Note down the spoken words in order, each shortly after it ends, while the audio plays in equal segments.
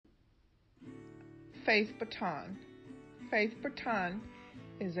Faith Baton. Faith Baton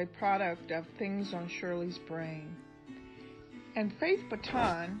is a product of Things on Shirley's Brain. And Faith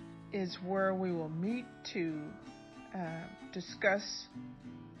Baton is where we will meet to discuss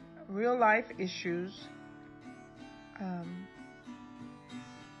real life issues,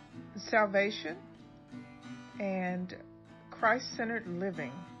 salvation, and Christ-centered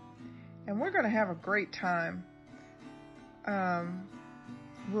living. And we're going to have a great time.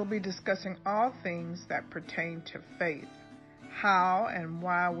 We'll be discussing all things that pertain to faith, how and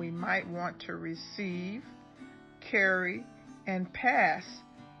why we might want to receive, carry, and pass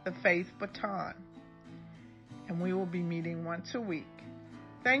the faith baton. And we will be meeting once a week.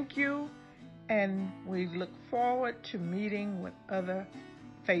 Thank you, and we look forward to meeting with other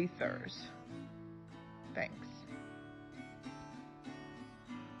faithers. Thanks.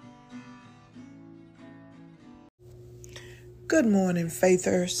 Good morning,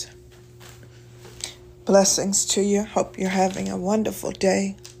 faithers. Blessings to you. Hope you're having a wonderful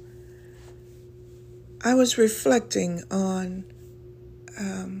day. I was reflecting on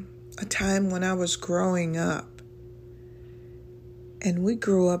a time when I was growing up. And we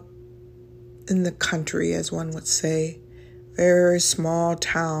grew up in the country, as one would say. Very small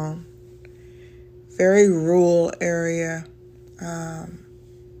town. Very rural area.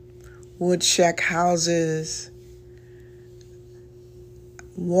 Wood shack houses.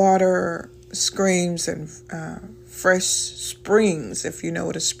 Water streams and fresh springs, if you know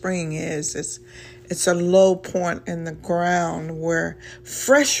what a spring is. It's a low point in the ground where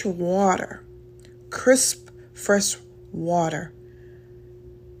fresh water, crisp, fresh water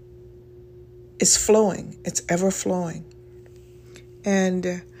is flowing. It's ever flowing.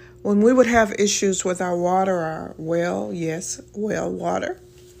 And when we would have issues with our water, our well water,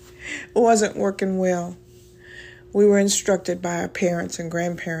 it wasn't working well. We were instructed by our parents and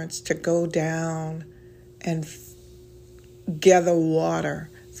grandparents to go down and gather water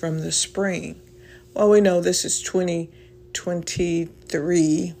from the spring. Well, we know this is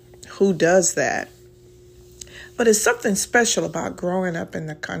 2023. Who does that? But it's something special about growing up in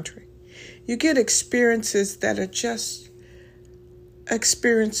the country. You get experiences that are just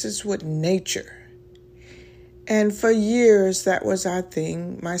experiences with nature. And for years, that was our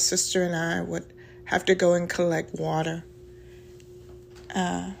thing. My sister and I would have to go and collect water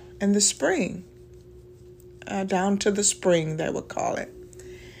in the spring, down to the spring, they would call it.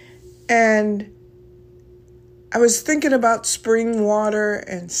 And I was thinking about spring water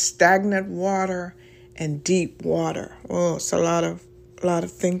and stagnant water and deep water. Oh, it's a lot of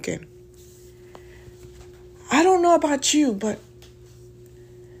thinking. I don't know about you, but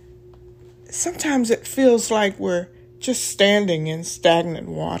sometimes it feels like we're just standing in stagnant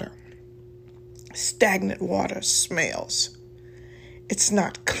water. Stagnant water smells. It's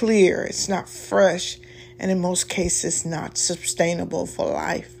not clear, it's not fresh, and in most cases not sustainable for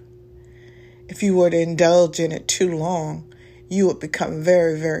life. If you were to indulge in it too long, you would become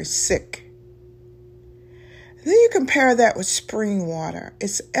very, very sick. And then you compare that with spring water.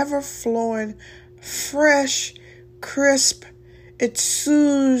 It's ever flowing, fresh, crisp. It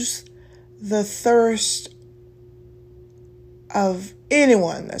soothes the thirst of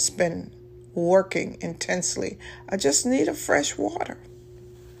anyone that's been working intensely. I just need a fresh water.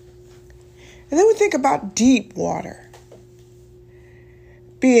 And then we think about deep water.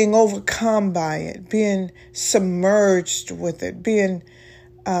 Being overcome by it, being submerged with it, being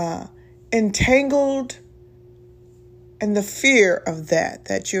entangled in the fear of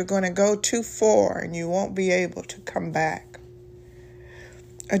that you're going to go too far and you won't be able to come back.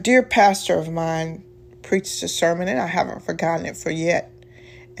 A dear pastor of mine preached a sermon, and I haven't forgotten it for yet.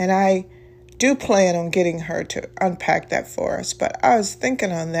 And I do plan on getting her to unpack that for us. But I was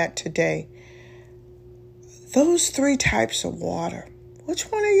thinking on that today. Those three types of water, which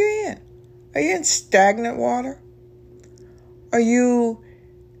one are you in? Are you in stagnant water? Are you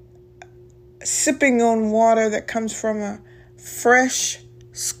sipping on water that comes from a fresh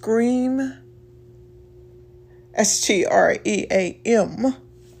stream? STREAM.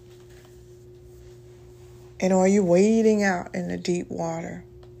 And are you wading out in the deep water?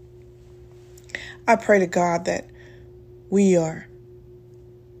 I pray to God that we are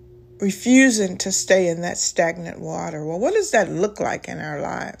refusing to stay in that stagnant water. Well, what does that look like in our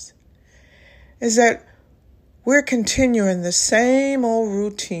lives? Is that we're continuing the same old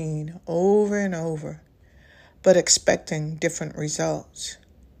routine over and over, but expecting different results.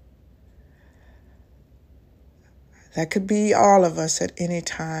 That could be all of us at any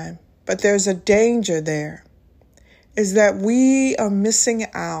time, but there's a danger there, is that we are missing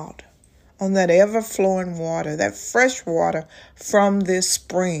out on that ever-flowing water, that fresh water from this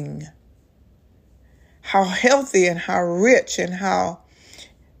spring. how healthy and how rich and how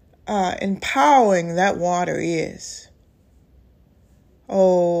empowering that water is.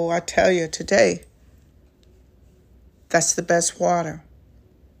 Oh, I tell you today, that's the best water.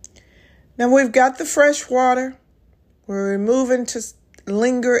 Now we've got the fresh water. We're removing to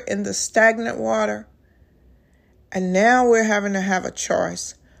linger in the stagnant water. And now we're having to have a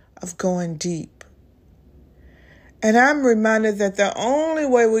choice of going deep. And I'm reminded that the only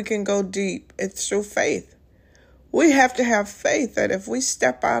way we can go deep is through faith. We have to have faith that if we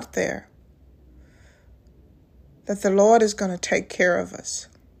step out there, that the Lord is going to take care of us.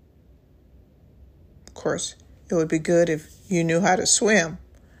 Of course, it would be good if you knew how to swim.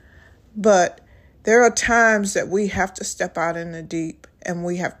 But there are times that we have to step out in the deep and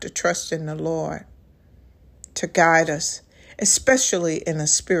we have to trust in the Lord to guide us, especially in a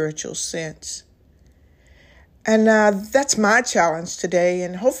spiritual sense. And that's my challenge today,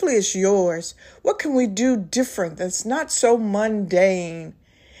 and hopefully it's yours. What can we do different that's not so mundane?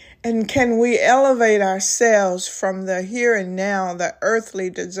 And can we elevate ourselves from the here and now, the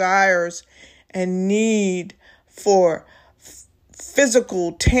earthly desires and need for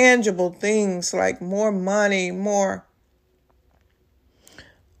physical, tangible things like more money, more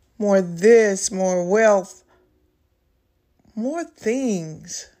this, more wealth, more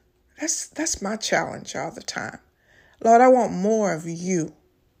things? That's my challenge all the time. Lord, I want more of you.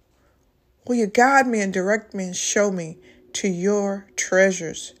 Will you guide me and direct me and show me to your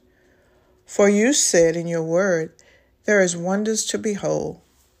treasures? For you said in your word, there is wonders to behold,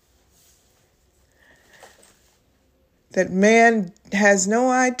 that man has no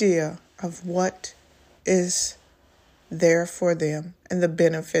idea of what is there for them and the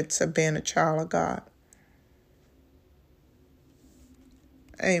benefits of being a child of God.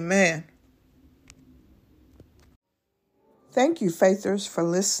 Amen. Thank you, Faithers, for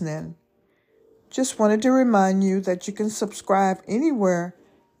listening. Just wanted to remind you that you can subscribe anywhere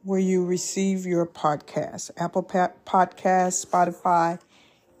where you receive your podcasts, Apple Podcasts, Spotify,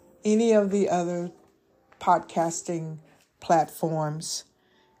 any of the other podcasting platforms.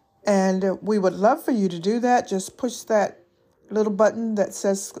 And we would love for you to do that. Just push that little button that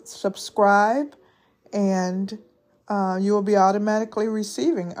says subscribe, and you will be automatically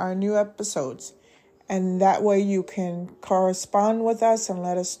receiving our new episodes. And that way you can correspond with us and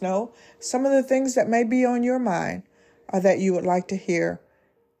let us know some of the things that may be on your mind or that you would like to hear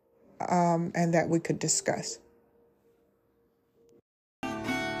and that we could discuss.